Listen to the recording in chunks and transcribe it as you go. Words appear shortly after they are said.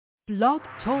Blog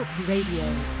Talk Radio.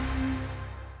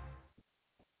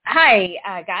 Hi,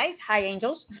 guys. Hi,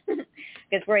 angels,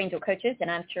 because we're angel coaches, and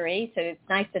I'm Cherie, so it's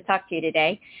nice to talk to you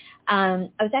today. I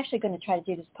was actually going to try to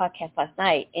do this podcast last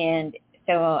night, and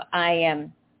so I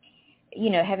am,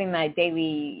 having my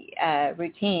daily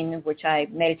routine, which I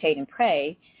meditate and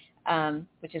pray,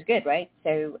 which is good, right?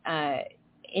 So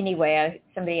anyway,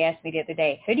 somebody asked me the other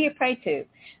day, who do you pray to?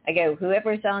 I go,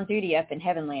 whoever's on duty up in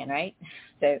heaven land, right?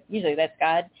 So usually that's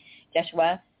God,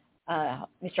 Joshua,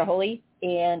 Mr. Holy,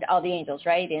 and all the angels,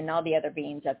 right, and all the other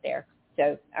beings up there.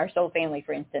 So our soul family,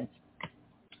 for instance.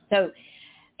 So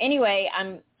anyway,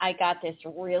 I got this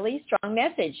really strong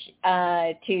message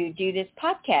to do this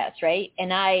podcast, right?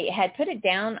 And I had put it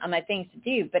down on my things to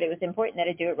do, but it was important that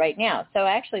I do it right now. So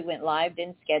I actually went live,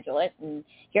 didn't schedule it, and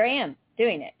here I am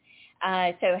doing it.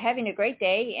 So having a great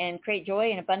day and create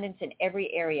joy and abundance in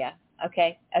every area,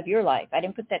 okay, of your life. I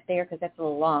didn't put that there because that's a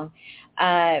little long.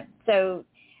 So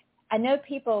I know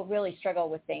people really struggle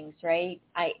with things, right?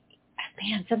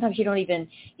 Sometimes you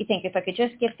think if I could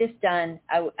just get this done,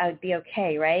 I would be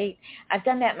okay, right? I've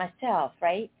done that myself,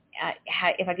 right?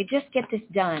 If I could just get this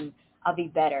done, I'll be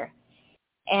better.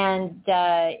 And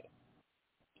that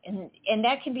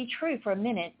can be true for a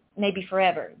minute, maybe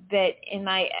forever. But in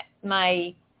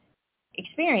my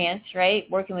experience, right,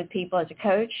 working with people as a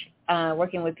coach,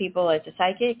 working with people as a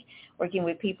psychic, working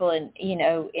with people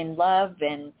in love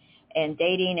and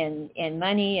dating and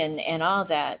money and all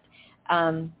that.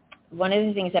 One of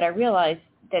the things that I realized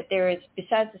that there is,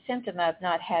 besides the symptom of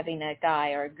not having a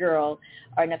guy or a girl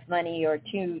or enough money or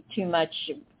too much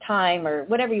time or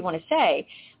whatever you want to say,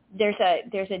 there's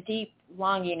a deep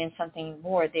longing and something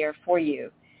more there for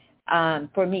you,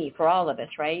 for me, for all of us,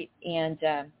 right? And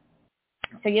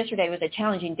so yesterday was a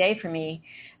challenging day for me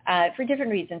for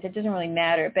different reasons. It doesn't really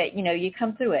matter, but you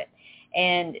come through it.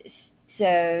 And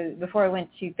so before I went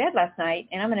to bed last night,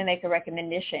 and I'm going to make a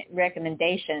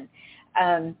recommendation.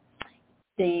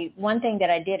 The one thing that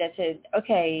I did, I said,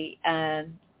 okay,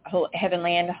 Heaven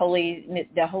Land, the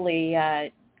holy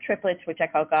triplets, which I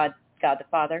call God the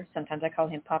Father. Sometimes I call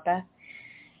him Papa.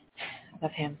 I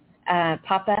love him.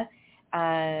 Papa,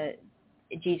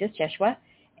 Jesus, Joshua,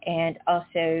 and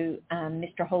also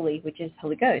Mr. Holy, which is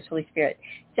Holy Ghost, Holy Spirit.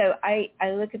 So I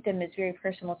look at them as very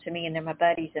personal to me, and they're my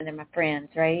buddies and they're my friends,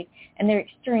 right? And they're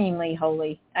extremely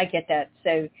holy. I get that.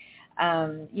 So,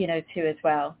 too as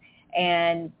well.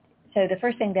 And so the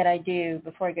first thing that I do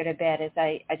before I go to bed is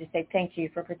I just say, thank you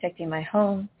for protecting my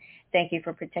home. Thank you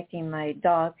for protecting my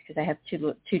dogs, because I have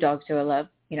two dogs who I love.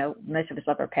 Most of us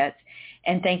love our pets.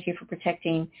 And thank you for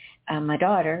protecting my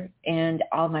daughter and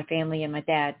all my family and my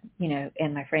dad,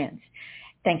 and my friends.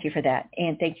 Thank you for that.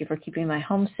 And thank you for keeping my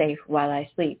home safe while I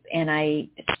sleep. And I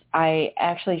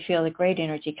actually feel a great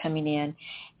energy coming in.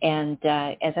 And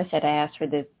as I said, I asked for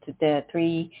the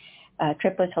three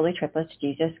triplets, holy triplets,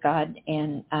 Jesus, God,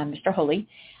 and Mr. Holy.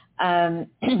 And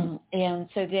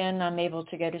so then I'm able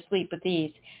to go to sleep with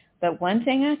these. But one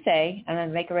thing I say, I'm going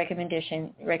to make a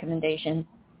recommendation.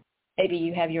 Maybe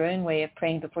you have your own way of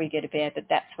praying before you go to bed, but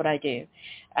that's what I do.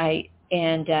 I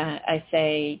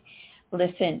say,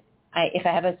 listen, if I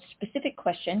have a specific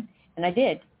question, and I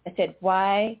did, I said,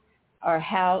 why or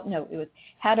how, no, it was,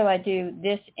 how do I do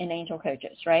this in Angel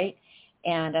Coaches, right?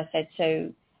 And I said,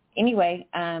 so anyway,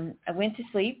 I went to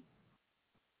sleep,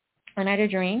 and I had a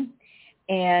dream,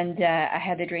 and I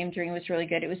had the dream. The dream was really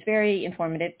good. It was very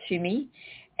informative to me.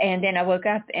 And then I woke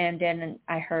up, and then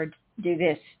I heard, do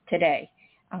this today.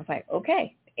 I was like,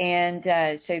 okay. And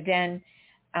so then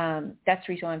that's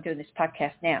the reason why I'm doing this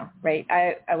podcast now, right?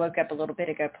 I woke up a little bit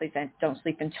ago. Please don't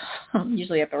sleep until I'm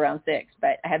usually up around 6,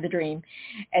 but I had the dream.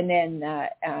 And then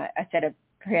I said a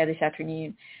prayer this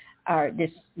afternoon,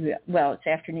 it's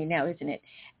afternoon now, isn't it?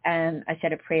 And I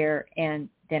said a prayer, and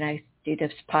then I do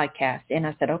this podcast. And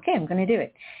I said, okay, I'm going to do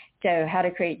it. So how to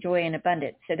create joy and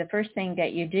abundance. So the first thing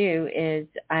that you do is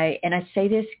I say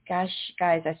this, guys,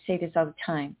 I say this all the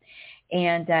time.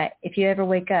 And if you ever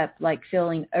wake up like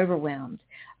feeling overwhelmed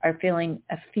or feeling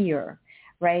a fear,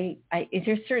 right? Is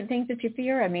there certain things that you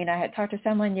fear? I mean, I had talked to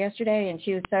someone yesterday, and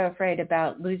she was so afraid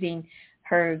about losing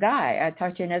her guy. I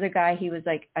talked to another guy. He was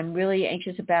like, I'm really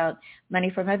anxious about money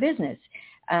for my business.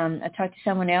 I talked to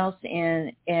someone else,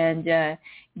 and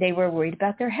they were worried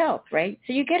about their health, right?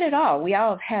 So you get it all. We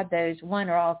all have had those, one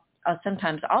or all,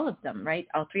 sometimes all of them, right?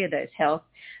 All three of those: health,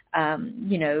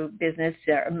 business,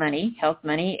 money, health,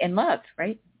 money, and love,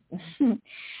 right?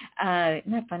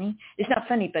 Not funny. It's not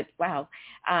funny, but wow.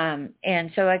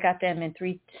 And so I got them in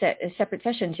 3 separate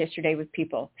sessions yesterday with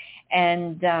people.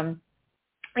 And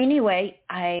anyway,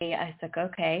 I was like,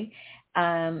 okay,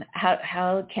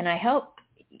 how can I help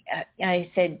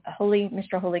I said, Holy,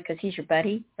 Mr. Holy, because he's your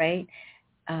buddy, right?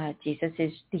 Jesus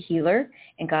is the healer,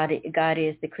 and God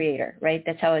is the creator, right?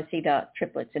 That's how I see the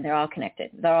triplets, and they're all connected.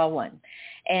 They're all one.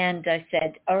 And I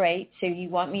said, all right, so you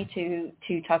want me to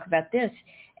talk about this?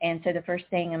 And so the first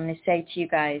thing I'm going to say to you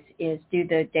guys is do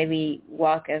the daily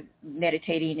walk of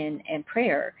meditating and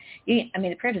prayer. The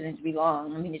prayer doesn't have to be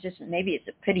long. Maybe it's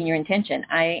putting your intention.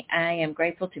 I am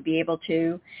grateful to be able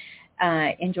to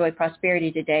enjoy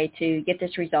prosperity today, to get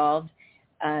this resolved,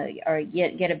 or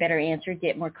get a better answer,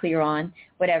 get more clear on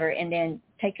whatever, and then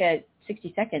take a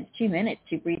 60 seconds, 2 minutes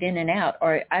to breathe in and out.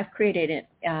 Or I've created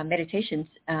meditations.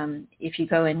 If you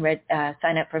go and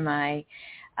sign up for my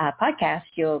podcast,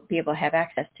 you'll be able to have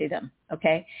access to them.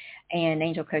 Okay. And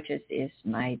Angel Coaches is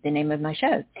the name of my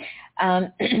show,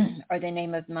 or the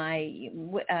name of my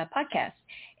podcast.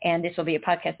 And this will be a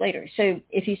podcast later. So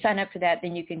if you sign up for that,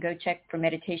 then you can go check for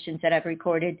meditations that I've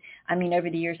recorded. Over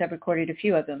the years, I've recorded a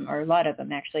few of them, or a lot of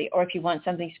them actually. Or if you want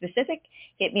something specific,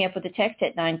 hit me up with a text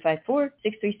at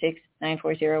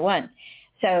 954-636-9401.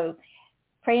 So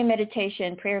prayer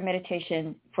meditation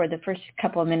for the first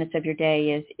couple of minutes of your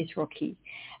day is real key.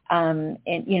 And,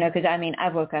 because I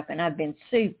woke up and I've been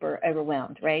super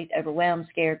overwhelmed, right? Overwhelmed,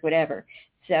 scared, whatever.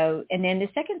 So, and then the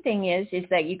second thing is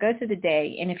that you go through the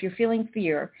day, and if you're feeling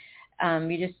fear,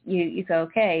 you go,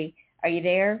 okay, are you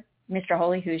there, Mr.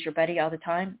 Holy, who's your buddy all the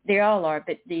time? They all are,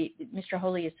 but the Mr.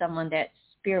 Holy is someone that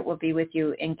Spirit will be with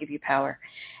you and give you power.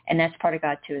 And that's part of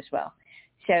God too as well.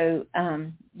 So,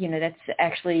 that's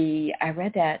actually, I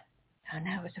read that. Oh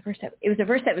no, it was a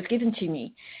verse that was given to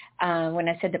me when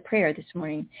I said the prayer this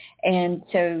morning. And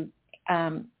so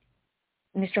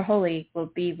Mr. Holy will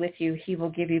be with you. He will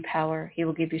give you power. He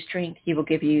will give you strength. He will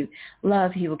give you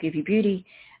love. He will give you beauty.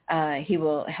 He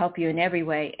will help you in every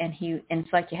way. And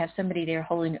it's like you have somebody there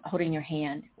holding your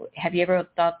hand. Have you ever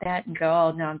thought that and go,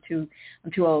 oh no, I'm too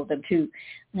old.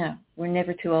 No, we're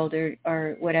never too old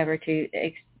or whatever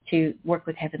to work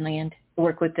with Heavenly and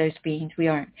work with those beings. We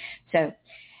aren't. So,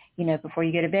 before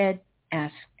you go to bed,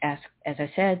 ask, as I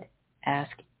said,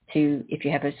 ask if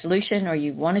you have a solution or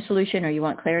you want a solution or you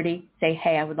want clarity, say,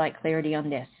 hey, I would like clarity on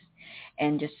this.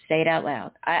 And just say it out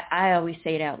loud. I always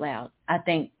say it out loud. I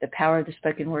think the power of the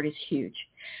spoken word is huge.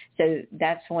 So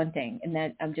that's one thing. And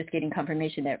that I'm just getting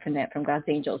confirmation from God's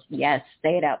angels. Yes,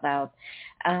 say it out loud.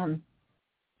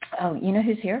 Oh, you know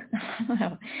who's here?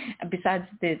 Besides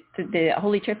the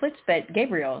Holy Triplets, but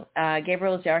Gabriel.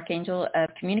 Gabriel is the Archangel of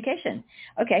Communication.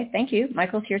 Okay, thank you.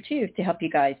 Michael's here too to help you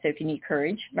guys. So if you need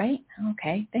courage, right?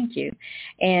 Okay, thank you.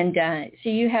 And so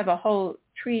you have a whole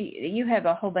tree. You have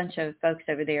a whole bunch of folks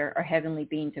over there, or heavenly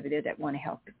beings over there that want to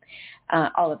help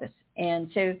all of us. And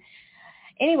so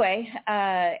anyway,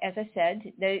 as I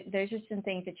said, those are some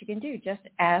things that you can do. Just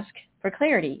ask for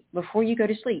clarity before you go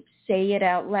to sleep. Say it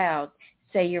out loud.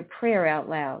 Say your prayer out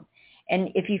loud. And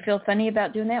if you feel funny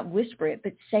about doing that, whisper it,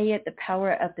 but say it. The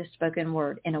power of the spoken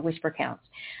word in a whisper counts.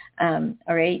 All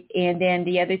right. And then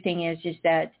the other thing is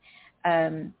that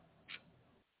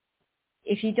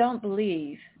if you don't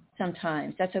believe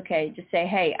sometimes, that's okay. Just say,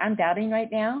 hey, I'm doubting right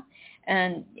now.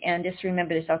 And just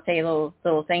remember this. I'll say a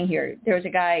little thing here. There was a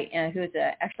guy who was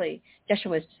actually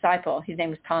Joshua's disciple. His name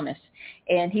was Thomas.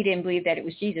 And he didn't believe that it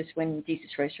was Jesus when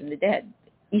Jesus rose from the dead,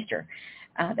 Easter.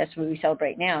 That's what we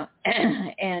celebrate now.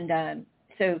 And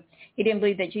so he didn't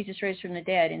believe that Jesus rose from the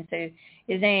dead. And so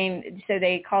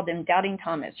they called him Doubting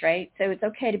Thomas, right? So it's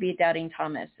okay to be a Doubting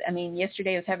Thomas.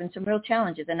 Yesterday I was having some real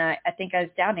challenges, and I think I was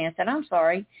doubting. I said, I'm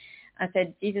sorry. I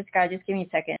said, Jesus, God, just give me a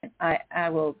second. I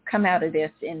will come out of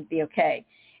this and be okay.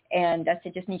 And I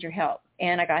said, just need your help.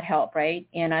 And I got help, right?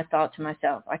 And I thought to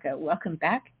myself, I go, welcome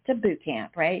back to boot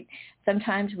camp, right?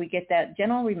 Sometimes we get that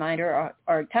gentle reminder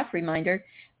or tough reminder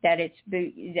that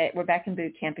that we're back in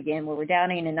boot camp again, where we're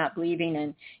doubting and not believing.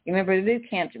 And you remember, the boot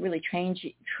camp really trains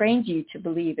you to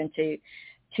believe and to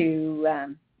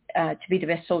be the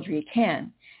best soldier you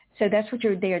can. So that's what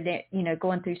you're there,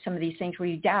 going through some of these things where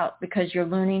you doubt, because you're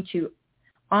learning to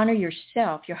honor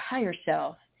yourself, your higher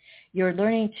self. You're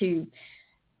learning to,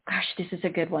 gosh, this is a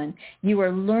good one. You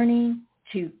are learning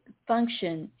to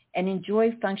function and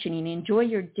enjoy functioning, enjoy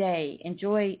your day,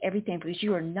 enjoy everything, because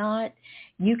you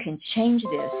can change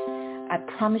this. I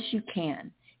promise you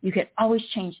can. You can always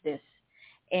change this.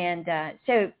 And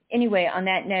so anyway, on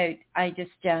that note, I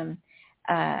just,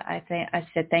 I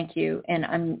said thank you. And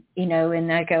I'm,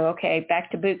 and I go, okay,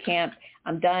 back to boot camp.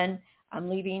 I'm done. I'm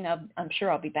leaving. I'm sure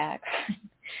I'll be back.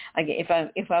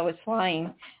 If I was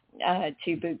flying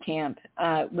to boot camp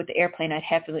with the airplane, I'd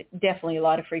have definitely a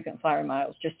lot of frequent flyer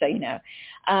miles, just so you know.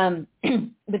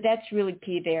 But that's really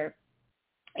key there.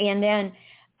 And then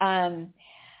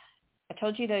I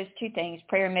told you those two things,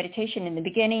 prayer and meditation in the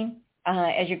beginning.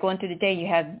 As you're going through the day,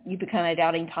 you become a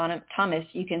doubting Thomas.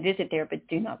 You can visit there, but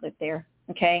do not live there.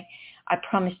 Okay? I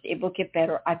promise it will get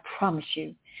better. I promise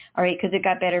you. All right? Because it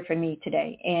got better for me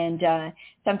today. And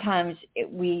sometimes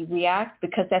we react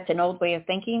because that's an old way of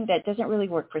thinking that doesn't really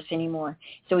work for us anymore.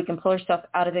 So we can pull ourselves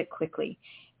out of it quickly.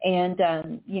 And,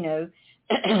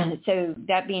 so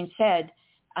that being said,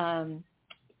 that's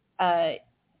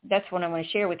what I want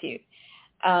to share with you.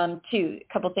 Too, a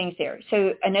couple things there.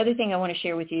 So another thing I want to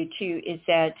share with you too is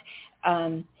that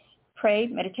pray,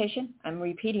 meditation. I'm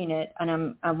repeating it,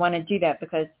 and I want to do that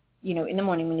because in the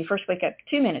morning when you first wake up,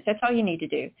 2 minutes. That's all you need to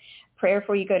do. Prayer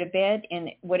before you go to bed,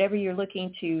 and whatever you're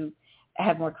looking to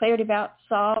have more clarity about,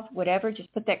 solve, whatever.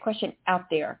 Just put that question out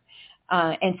there.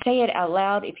 And say it out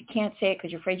loud. If you can't say it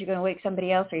because you're afraid you're going to wake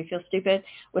somebody else or you feel stupid,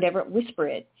 whatever, whisper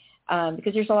it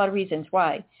because there's a lot of reasons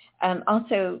why.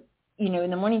 Also, in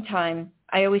the morning time,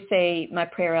 I always say my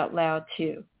prayer out loud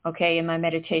too, okay, in my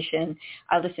meditation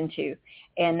I listen to.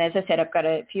 And as I said, I've got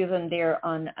a few of them there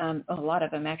on, a lot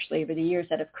of them actually over the years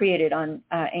that I've created on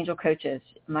Angel Coaches,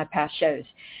 my past shows.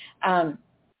 And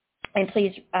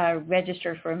please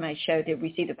register for my show to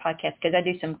receive the podcast because I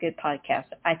do some good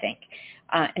podcasts, I think.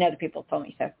 And other people told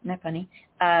me so. Isn't that funny?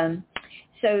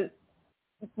 So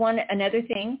another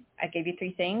thing, I gave you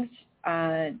 3 things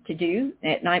to do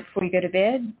at night before you go to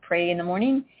bed. Pray in the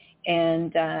morning.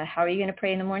 And how are you going to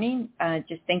pray in the morning?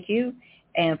 Just thank you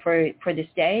and for this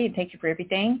day. Thank you for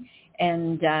everything.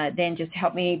 And then just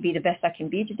help me be the best I can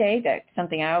be today. That's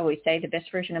something I always say, the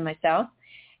best version of myself.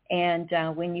 And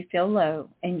when you feel low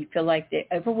and you feel like they're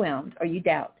overwhelmed or you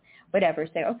doubt, whatever,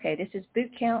 say, okay, this is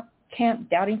boot camp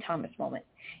doubting Thomas moment.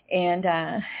 And,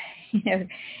 and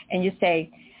you say,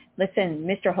 listen,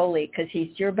 Mr. Holy, because he's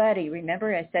your buddy.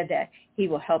 Remember I said that he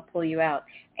will help pull you out.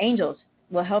 Angels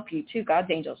will help you too,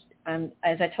 God's angels.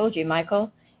 As I told you,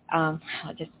 Michael, I'll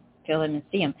just feel him and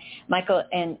see him. Michael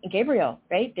and Gabriel,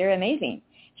 right? They're amazing.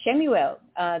 Shemuel,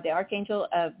 the archangel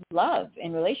of love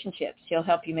and relationships, he'll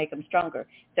help you make them stronger.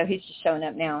 So he's just showing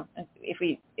up now. If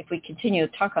we continue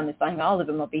to talk on this line, all of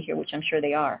them will be here, which I'm sure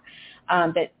they are.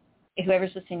 But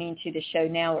whoever's listening to the show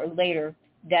now or later,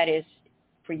 that is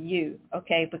for you,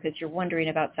 okay? Because you're wondering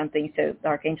about something. So the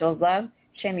archangel of love,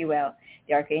 Shemuel,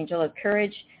 the archangel of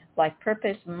courage, life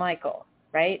purpose, Michael.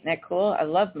 Right? Isn't that cool? I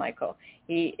love Michael.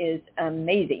 He is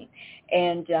amazing.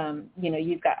 And,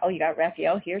 you got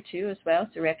Raphael here too as well.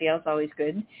 So Raphael's always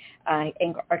good.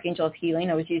 Archangel of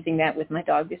healing. I was using that with my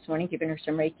dog this morning, giving her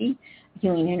some Reiki,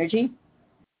 healing energy.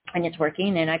 And it's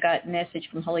working. And I got a message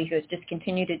from Holy Ghost, just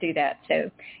continue to do that.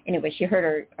 So anyway, she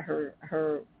hurt her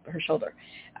shoulder.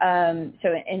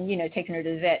 Taking her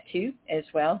to the vet too as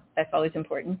well. That's always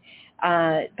important.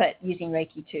 But using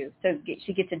Reiki too. So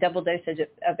she gets a double dosage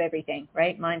of everything,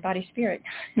 right? Mind, body, spirit.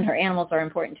 And our animals are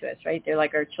important to us, right? They're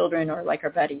like our children or like our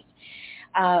buddies.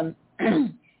 And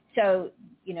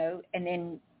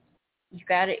then you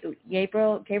got it.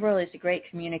 Gabriel is a great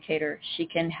communicator. She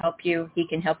can help you. He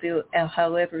can help you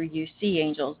however you see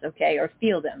angels, okay, or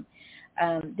feel them.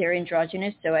 They're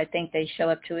androgynous, so I think they show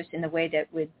up to us in the way that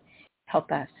would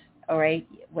help us, all right,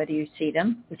 whether you see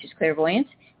them, which is clairvoyance,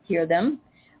 hear them,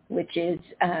 which is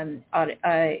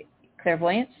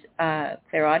clairvoyance,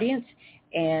 clairaudience,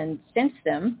 and sense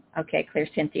them, okay,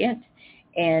 clairsentient,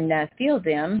 and feel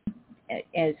them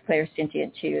as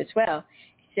clairsentient too as well.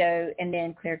 So, and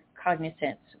then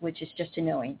claircognizance, which is just a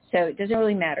knowing. So it doesn't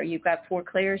really matter. You've got 4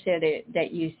 clairs there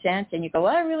that you sense, and you go,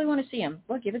 well, I really want to see them.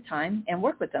 Well, give it time and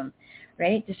work with them,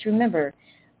 right? Just remember,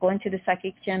 going to the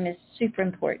psychic gym is super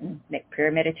important.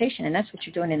 Prayer meditation, and that's what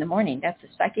you're doing in the morning. That's the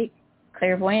psychic,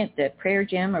 clairvoyant, the prayer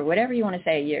gym, or whatever you want to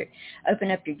say. You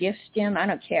open up your gifts gym. I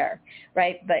don't care,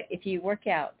 right? But if you work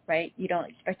out, right, you don't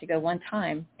expect to go one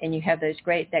time and you have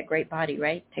that great body,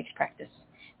 right? It takes practice.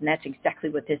 And that's exactly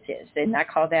what this is. And I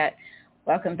call that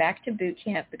welcome back to boot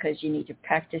camp, because you need to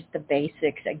practice the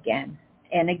basics again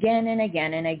and again and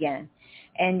again and again.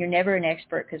 And you're never an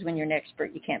expert, because when you're an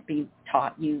expert, you can't be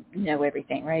taught. You know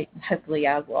everything, right? Hopefully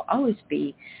I will always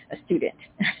be a student.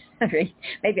 Right?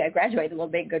 Maybe I graduate a little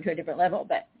bit and go to a different level,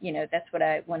 but, that's what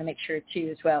I want to make sure, too,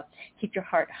 as well. Keep your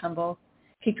heart humble.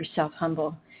 Keep yourself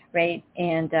humble, right?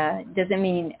 And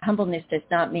humbleness does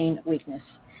not mean weakness.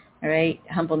 All right,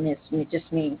 humbleness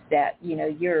just means that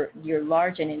you're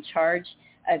large and in charge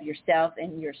of yourself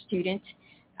and your student,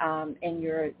 and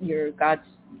you're God.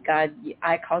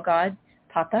 I call God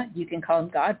Papa. You can call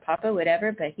him God, Papa,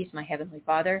 whatever, but he's my heavenly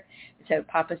Father. So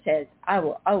Papa says, I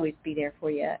will always be there for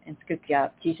you and scoop you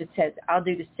up. Jesus says, I'll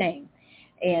do the same,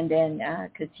 and then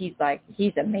because he's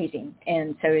amazing,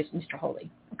 and so is Mr.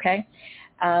 Holy. Okay.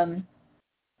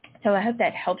 So I hope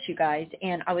that helps you guys.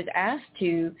 And I was asked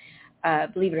to,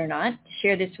 believe it or not,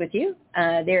 share this with you.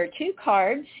 There are 2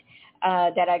 cards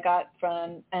that I got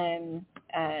from,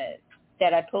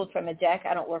 that I pulled from a deck.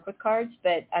 I don't work with cards,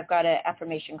 but I've got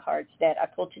affirmation cards that I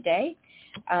pulled today.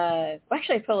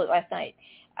 Actually, I pulled it last night.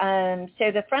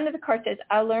 So the front of the card says,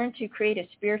 I learned to create a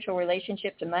spiritual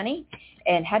relationship to money.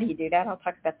 And how do you do that? I'll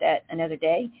talk about that another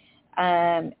day.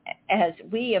 As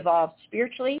we evolve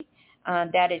spiritually,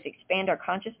 that is expand our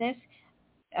consciousness.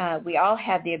 We all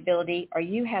have the ability, or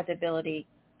you have the ability,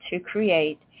 to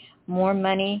create more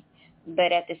money,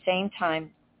 but at the same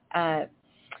time,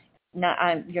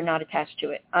 you're not attached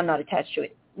to it. I'm not attached to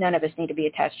it. None of us need to be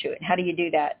attached to it. How do you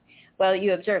do that? Well,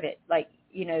 you observe it. Like,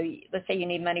 let's say you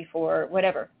need money for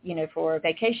whatever, for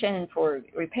vacation, for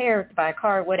repair, to buy a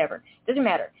car, whatever. Doesn't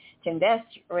matter. To invest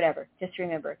or whatever. Just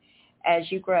remember, as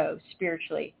you grow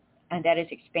spiritually, and that is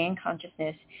expand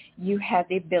consciousness, you have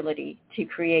the ability to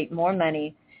create more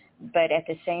money, but at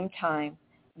the same time,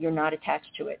 you're not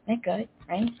attached to it. Isn't that good,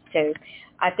 right? So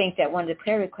I think that one of the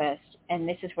prayer requests, and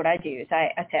this is what I do, is I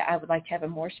say I would like to have a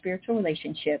more spiritual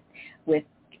relationship with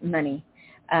money,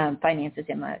 finances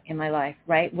in my life,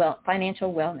 right? Well,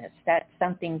 financial wellness, that's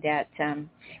something that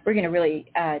we're going to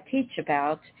really teach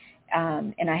about.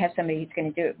 And I have somebody who's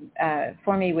going to do it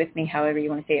for me, with me, however you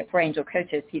want to say it, for Angel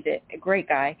Coaches. He's a great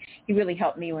guy. He really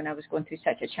helped me when I was going through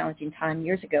such a challenging time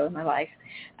years ago in my life.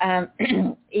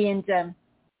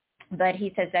 But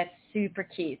he says that's super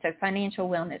key. So financial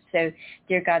wellness. So,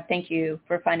 dear God, thank you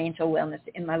for financial wellness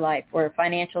in my life, or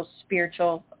financial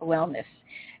spiritual wellness,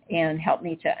 and help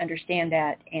me to understand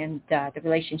that and the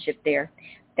relationship there.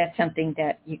 That's something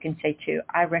that you can say too.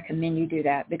 I recommend you do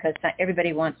that, because not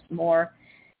everybody wants more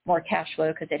cash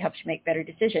flow, because it helps you make better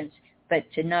decisions, but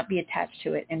to not be attached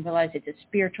to it and realize it's a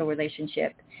spiritual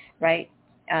relationship, right?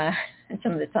 And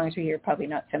some of the songs we hear probably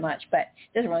not so much, but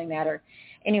it doesn't really matter.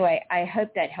 Anyway, I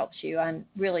hope that helps you. I'm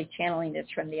really channeling this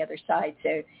from the other side,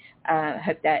 so I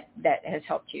hope that has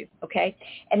helped you, okay?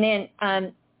 And then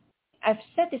I've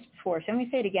said this before, so let me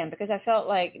say it again, because I felt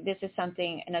like this is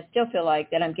something, and I still feel like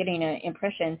that I'm getting an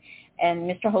impression, and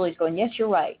Mr. Holy's going, yes, you're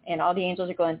right, and all the angels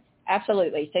are going,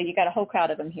 absolutely. So you got a whole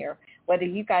crowd of them here. Whether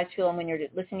you guys feel them when you're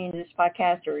listening to this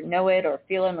podcast, or know it, or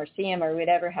feel them, or see them, or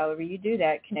whatever, however you do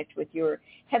that, connect with your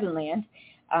Heavenland.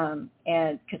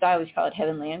 And because I always call it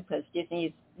Heavenland, because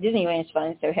Disneyland's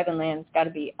fun, so Heavenland's got to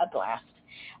be a blast.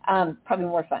 Probably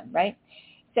more fun, right?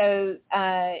 So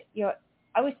I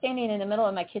was standing in the middle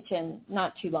of my kitchen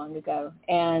not too long ago,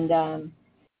 and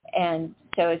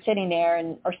so I was sitting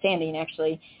there, or standing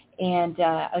actually. And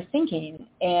I was thinking,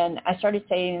 and I started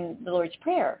saying the Lord's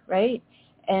Prayer, right?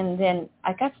 And then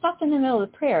I got stopped in the middle of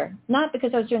the prayer, not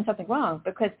because I was doing something wrong,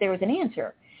 because there was an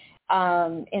answer.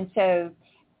 And so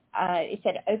it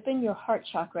said, open your heart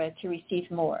chakra to receive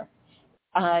more.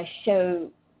 So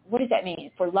what does that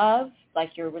mean? For love,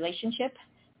 like your relationship,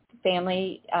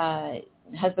 family,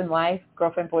 husband, wife,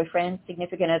 girlfriend, boyfriend,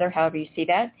 significant other, however you see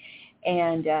that,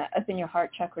 and open your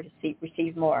heart chakra to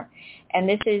receive more. And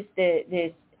this is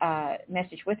this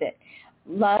message with it.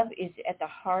 Love is at the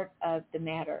heart of the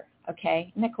matter.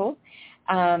 Okay, isn't that cool?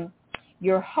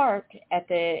 Your heart at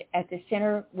the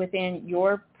center within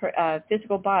your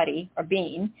physical body or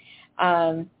being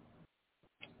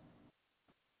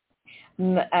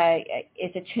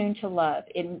is attuned to love.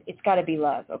 It's got to be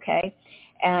love. Okay,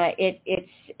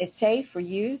 it's safe for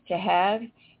you to have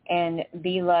and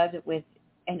be loved with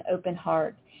an open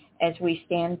heart as we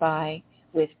stand by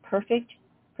with perfect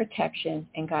protection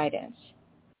and guidance.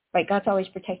 Right? God's always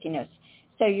protecting us.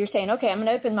 So you're saying, okay, I'm going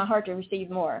to open my heart to receive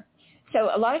more. So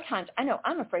a lot of times, I know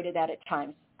I'm afraid of that at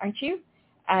times, aren't you?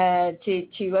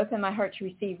 To open my heart to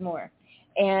receive more.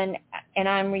 And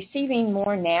I'm receiving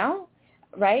more now,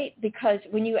 right? Because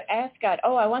when you ask God,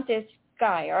 oh, I want this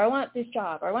guy, or I want this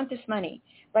job, or I want this money,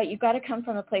 right? You've got to come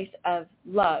from a place of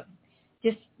love.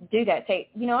 Just do that. Say,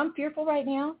 I'm fearful right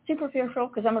now, super fearful,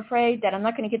 because I'm afraid that I'm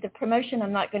not going to get the promotion,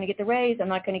 I'm not going to get the raise, I'm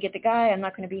not going to get the guy, I'm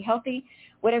not going to be healthy,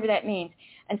 whatever that means.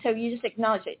 And so you just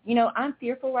acknowledge it. I'm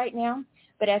fearful right now,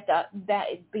 but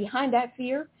behind that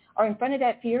fear, or in front of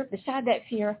that fear, beside that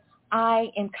fear,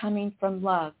 I am coming from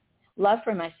love. Love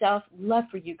for myself, love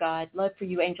for you, God, love for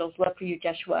you, angels, love for you,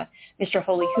 Joshua, Mr.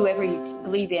 Holy, whoever you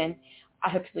believe in. I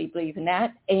hopefully believe in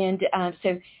that. And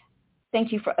so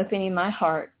thank you for opening my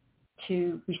heart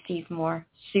to receive more.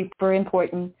 Super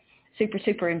important. Super,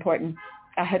 super important.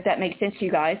 I hope that makes sense to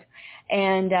you guys.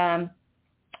 And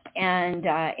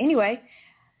anyway,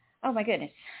 oh my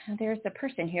goodness, there's the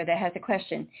person here that has a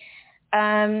question.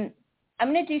 I'm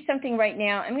going to do something right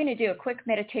now. I'm going to do a quick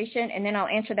meditation, and then I'll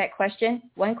answer that question.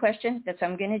 One question. That's what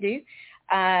I'm going to do.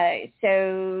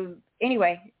 So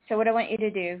anyway, so what I want you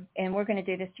to do, and we're going to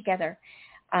do this together.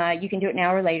 You can do it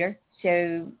now or later.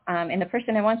 So, and the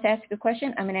person that wants to ask a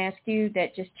question, I'm going to ask you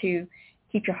that just to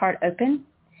keep your heart open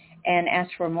and ask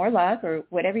for more love or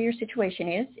whatever your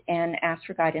situation is, and ask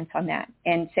for guidance on that.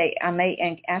 And say,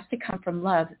 and ask to come from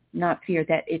love, not fear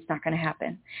that it's not going to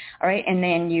happen. All right. And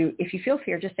then if you feel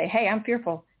fear, just say, hey, I'm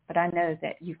fearful, but I know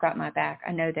that you've got my back.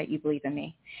 I know that you believe in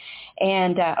me.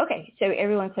 And okay, so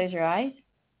everyone close your eyes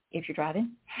if you're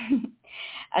driving.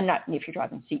 Not if you're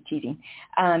driving, teasing.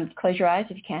 Close your eyes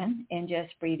if you can, and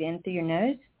just breathe in through your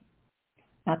nose,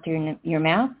 out through your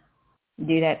mouth.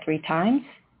 Do that 3 times.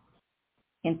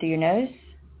 In through your nose,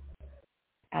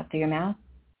 out through your mouth.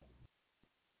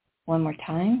 One more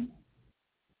time.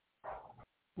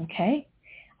 Okay.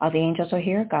 All the angels are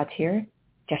here. God's here.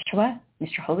 Joshua,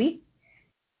 Mr. Holy.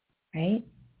 Right?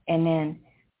 And then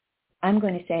I'm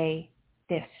going to say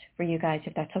this for you guys,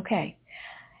 if that's okay.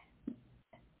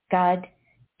 God,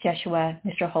 Joshua,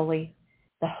 Mr. Holy,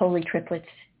 the Holy Triplets,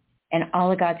 and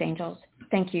all of God's angels,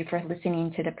 thank you for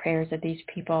listening to the prayers of these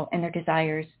people and their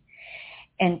desires.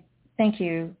 And thank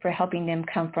you for helping them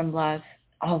come from love,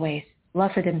 always.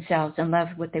 Love for themselves and love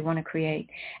what they want to create.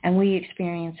 And we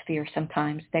experience fear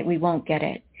sometimes that we won't get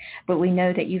it. But we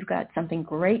know that you've got something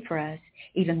great for us,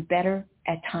 even better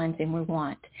at times than we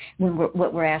want,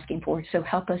 what we're asking for. So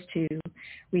help us to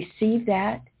receive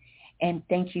that. And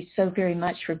thank you so very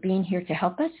much for being here to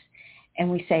help us. And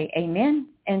we say amen,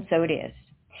 and so it is.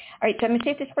 All right, so I'm going to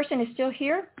see if this person is still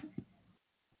here.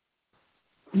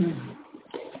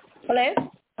 Hello?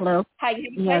 Hello. Hi,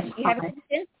 you have a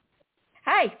question?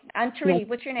 Hi, I'm Therese. Yes.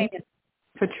 What's your name?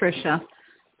 Patricia.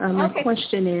 My Okay.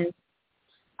 question is,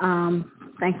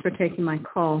 thanks for taking my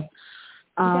call.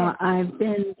 I've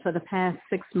been, for the past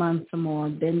 6 months or more,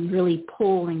 been really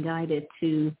pulled and guided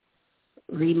to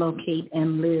relocate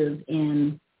and live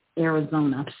in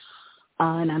Arizona.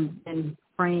 And I've been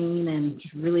praying and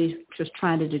really just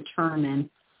trying to determine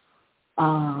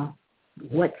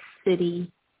what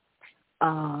city,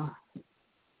 that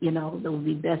would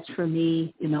be best for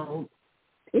me,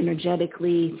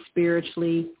 energetically,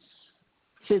 spiritually,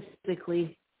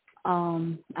 physically.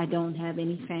 I don't have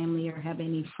any family or have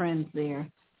any friends there.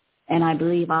 And I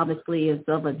believe obviously it's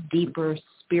of a deeper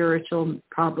spiritual,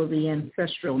 probably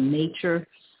ancestral nature.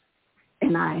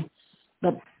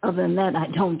 But other than that, I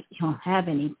don't have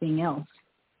anything else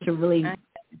to really,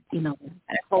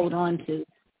 hold on to.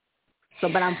 So,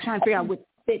 but I'm trying to figure out which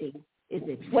city. Is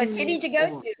it what city to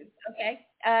go to? Okay.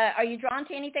 Are you drawn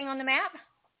to anything on the map?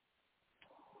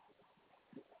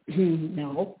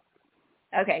 No.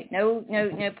 Okay. No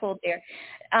pulled there.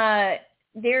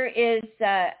 There is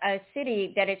a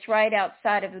city that it's right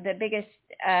outside of the biggest.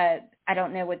 I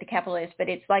don't know what the capital is, but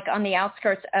it's like on the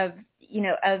outskirts of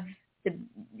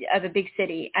a big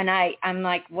city. And I'm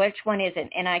like, which one is it?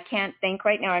 And I can't think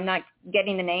right now. I'm not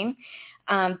getting the name.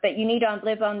 But you need to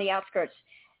live on the outskirts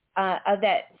of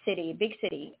that city, big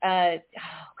city.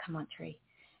 Come on, Tree.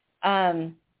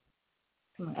 Come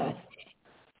on.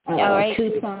 All right.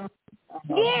 Tucson.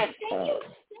 Yes,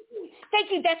 thank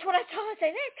you. That's what I thought. I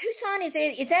said, Tucson,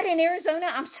 is that in Arizona?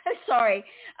 I'm so sorry.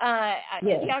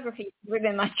 Yes. Geography has really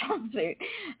been my strong suit.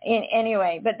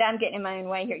 Anyway, but I'm getting in my own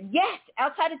way here. Yes,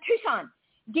 outside of Tucson.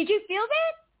 Did you feel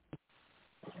that?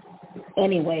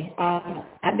 Anyway,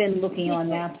 I've been looking on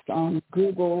maps on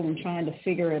Google and trying to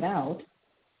figure it out.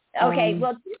 Okay,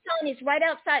 well, Tucson is right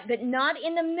outside, but not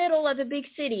in the middle of a big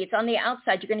city. It's on the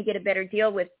outside. You're going to get a better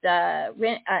deal with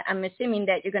rent. I'm assuming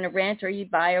that you're going to rent or you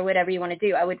buy or whatever you want to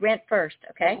do. I would rent first,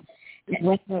 okay?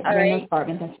 Rent an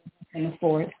apartment. That's what I can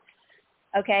afford.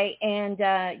 Okay, and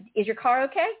is your car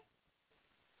okay?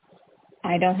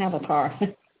 I don't have a car.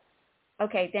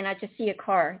 Okay, then I just see a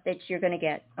car that you're going to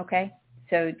get, okay?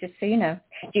 So just so you know.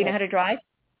 Do you know how to drive?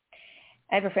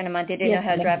 I have a friend of mine didn't know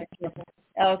how to drive.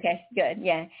 Oh, okay, good.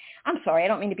 Yeah. I'm sorry. I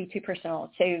don't mean to be too personal,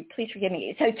 so please forgive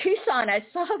me. So Tucson, I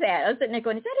saw that. I was sitting there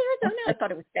going, is that Arizona? I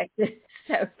thought it was Texas,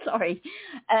 so sorry.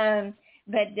 Yeah,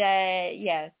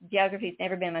 geography's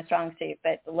never been my strong suit,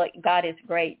 but look, God is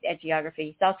great at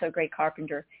geography. He's also a great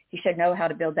carpenter. He should know how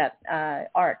to build that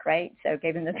ark, right? So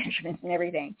gave him the measurements and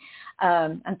everything.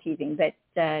 I'm teasing, but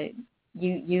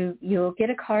you'll get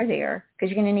a car there because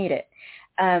you're going to need it.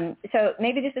 So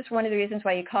maybe this is one of the reasons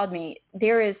why you called me.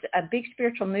 There is a big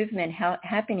spiritual movement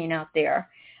happening out there.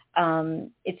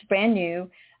 It's brand new.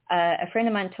 A friend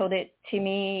of mine told it to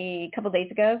me a couple of days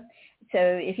ago. So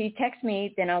if you text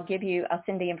me, then I'll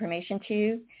send the information to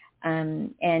you.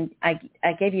 And I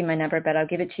gave you my number, but I'll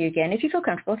give it to you again. If you feel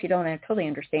comfortable, if you don't, I totally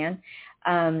understand.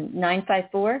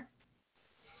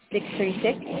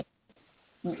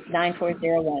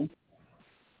 954-636-9401.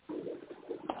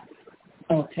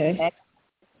 Okay.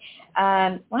 Well,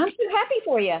 I'm so happy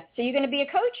for you. So you're going to be a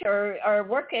coach or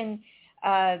work and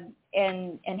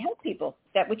help people.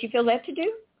 Is that what you feel led to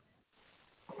do?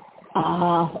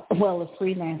 Well, the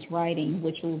freelance writing,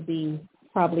 which will be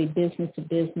probably business to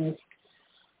business,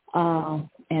 and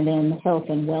then the health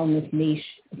and wellness niche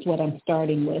is what I'm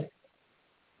starting with.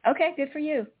 Okay, good for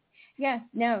you. Yeah,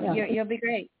 you'll be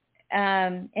great.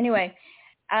 Anyway,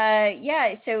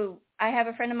 so I have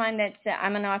a friend of mine that's,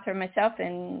 I'm an author myself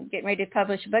and getting ready to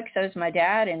publish a book, so is my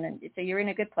dad, and so you're in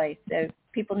a good place. So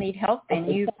people need help,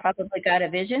 and you probably got a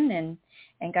vision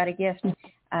and got a gift.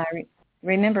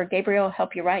 Remember, Gabriel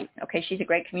help you write. Okay, she's a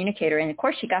great communicator. And, of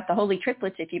course, she got the Holy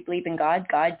Triplets if you believe in God,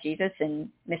 Jesus, and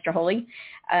Mr. Holy.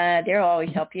 They'll always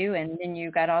help you. And then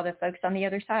you got all the folks on the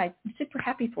other side. I'm super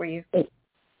happy for you. So,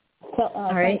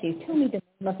 all right. Thank you. Tell me the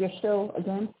name of your show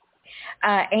again.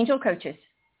 Angel Coaches.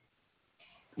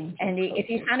 And if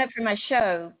you sign up for my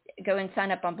show, go and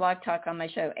sign up on Blog Talk on my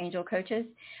show, Angel Coaches.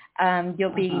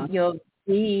 You'll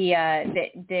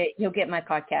get my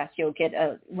podcast. You'll get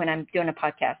when I'm doing a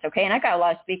podcast, okay? And I got a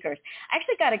lot of speakers. I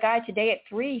actually got a guy today at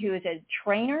 3 who is a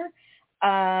trainer.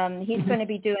 He's going to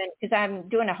be doing, because I'm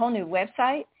doing a whole new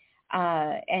website,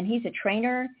 and he's a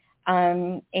trainer,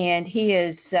 and he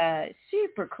is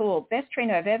super cool, best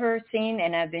trainer I've ever seen,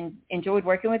 and I've enjoyed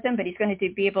working with him. But he's going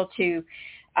to be able to.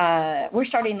 We're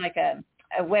starting like a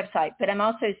website, but I'm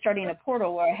also starting a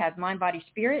portal where I have mind, body,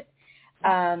 spirit.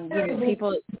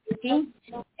 People speaking,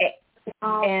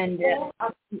 and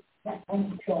I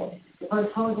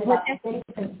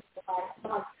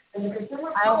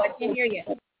can't hear you.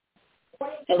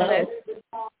 Hello?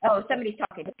 Oh, somebody's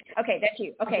talking. Okay, that's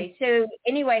you. Okay, so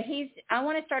anyway, I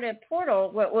want to start a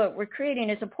portal. What we're creating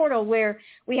is a portal where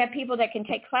we have people that can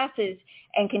take classes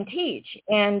and can teach.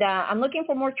 And I'm looking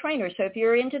for more trainers. So if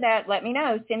you're into that, let me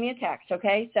know. Send me a text,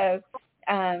 okay? So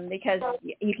because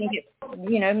you can get,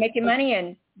 making money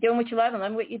and doing what you love and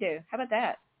loving what you do. How about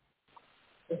that?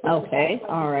 Okay,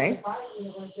 all right.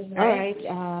 All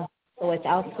right. So it's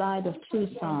outside of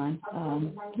Tucson.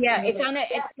 It's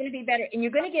going to be better, and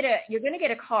you're going to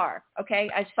get a car. Okay,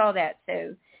 I saw that.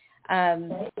 So,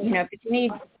 but you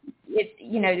need,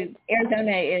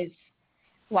 Arizona is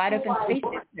wide open spaces,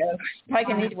 so you're probably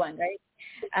going to need one, right?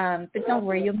 But don't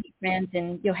worry, you'll meet friends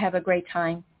and you'll have a great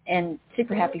time, and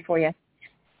super happy for you.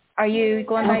 Are you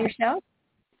going by yourself?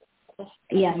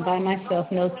 Yeah, I'm by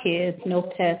myself. No kids, no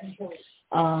pets.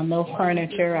 No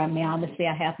furniture. I mean, obviously,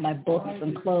 I have my books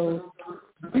and clothes,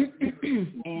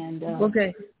 and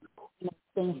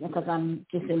things because I'm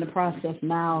just in the process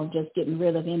now of just getting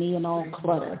rid of any and all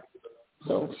clutter.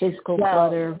 So physical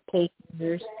clutter,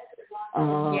 papers,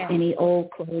 any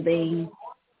old clothing,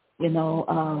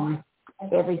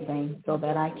 everything, so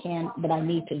that I can. But I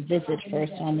need to visit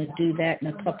first. So I'm going to do that in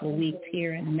a couple of weeks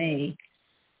here in May.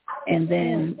 And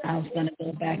then I was going to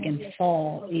go back in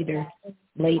fall, either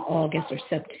late August or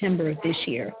September of this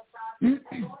year.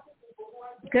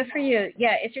 Good for you.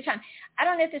 Yeah, it's your time. I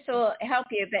don't know if this will help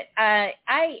you, but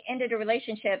I ended a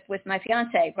relationship with my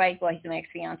fiance, right? Well, he's my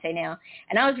ex-fiance now.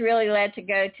 And I was really led to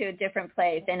go to a different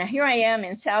place. And here I am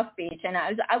in South Beach, and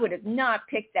I would have not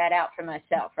picked that out for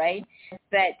myself, right?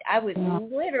 But I was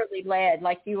literally led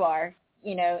like you are,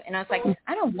 and I was like,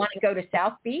 I don't want to go to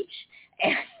South Beach.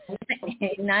 And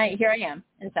here I am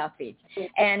in South Beach.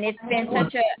 And it's been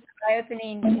such a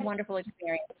eye-opening, wonderful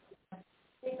experience.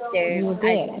 So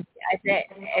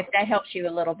if that helps you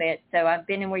a little bit. So I've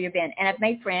been in where you've been. And I've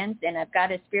made friends, and I've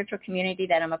got a spiritual community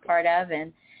that I'm a part of.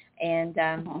 And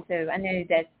so I know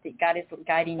that God is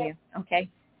guiding you, okay?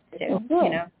 So,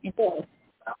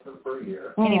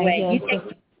 Anyway, you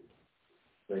take...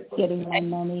 Getting my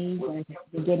money and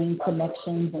getting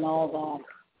connections and all that.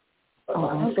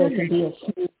 So it can be a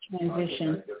smooth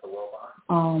transition.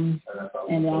 And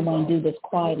I want to do this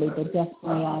quietly, but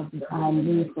definitely I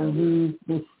need to leave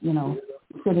this,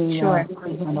 city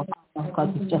because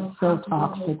it's just so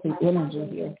toxic, the energy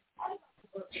here.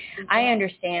 I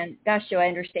understand. Gosh, I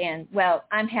understand. Well,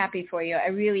 I'm happy for you. I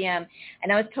really am.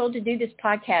 And I was told to do this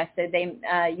podcast so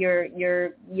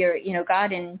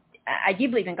God and I do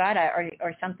believe in God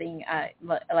or something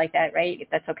like that, right? If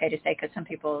that's okay to say, because some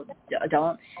people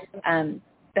don't.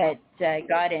 But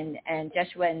God and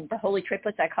Joshua and the Holy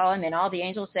Triplets, I call him, and all the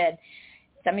angels said,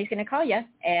 somebody's going to call you.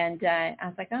 And I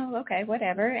was like, oh, okay,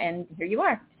 whatever. And here you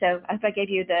are. So I gave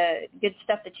you the good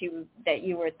stuff that you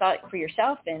were thought for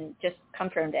yourself and just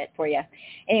confirmed it for you.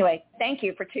 Anyway, thank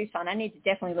you for Tucson. I need to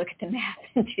definitely look at the map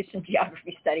and do some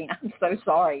geography studying. I'm so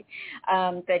sorry.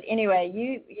 But anyway,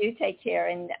 you take care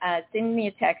and send me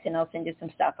a text and I'll send you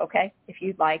some stuff, okay? If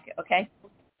you'd like, okay?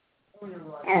 All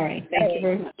right. Thank you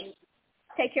very much.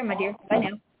 Take care, my dear. Bye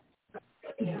now.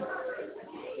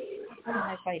 What a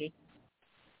nice lady.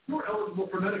 You're eligible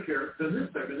for Medicare, then this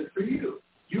segment is for you.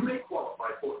 You may qualify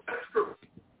for extra